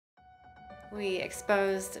We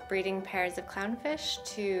exposed breeding pairs of clownfish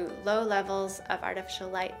to low levels of artificial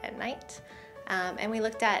light at night. And we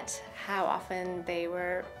looked at how often they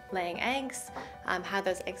were laying eggs, how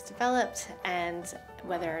those eggs developed, and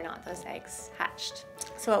whether or not those eggs hatched.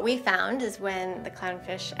 So what we found is when the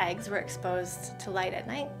clownfish eggs were exposed to light at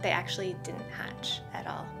night, they actually didn't hatch at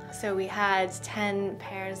all. So we had 10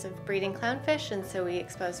 pairs of breeding clownfish, and so we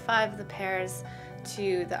exposed 5 of the pairs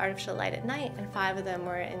to the artificial light at night, and 5 of them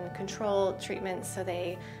were in control treatments, so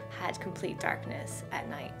they had complete darkness at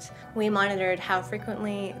night. We monitored how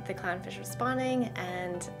frequently the clownfish were spawning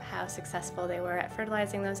and how successful they were at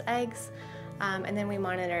fertilizing those eggs, and then we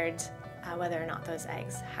monitored whether or not those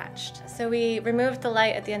eggs hatched. So we removed the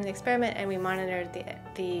light at the end of the experiment, and we monitored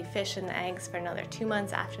the fish and the eggs for another 2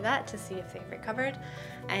 months after that to see if they've recovered.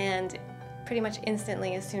 And pretty much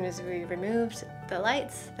instantly, as soon as we removed the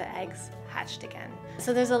lights, the eggs hatched again.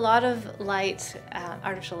 So there's a lot of light,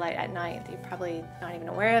 artificial light at night that you're probably not even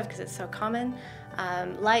aware of because it's so common.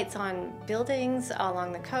 Lights on buildings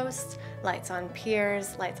along the coast, lights on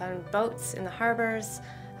piers, lights on boats in the harbors.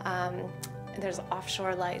 There's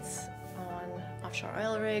offshore lights on offshore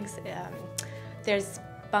oil rigs. There's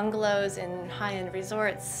bungalows in high-end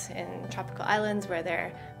resorts in tropical islands where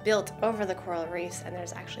they're built over the coral reefs, and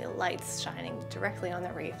there's actually lights shining directly on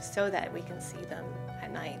the reef so that we can see them at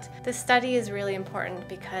night. This study is really important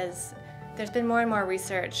because there's been more and more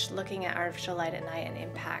research looking at artificial light at night and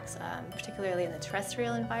impacts, particularly in the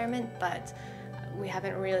terrestrial environment, but we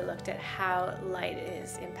haven't really looked at how light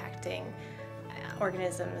is impacting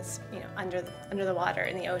organisms, under the water,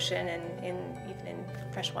 in the ocean, and even in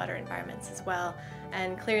freshwater environments as well.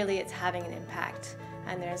 And clearly, it's having an impact.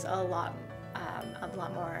 And there's a lot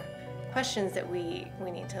more questions that we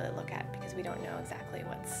need to look at because we don't know exactly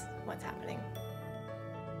what's happening.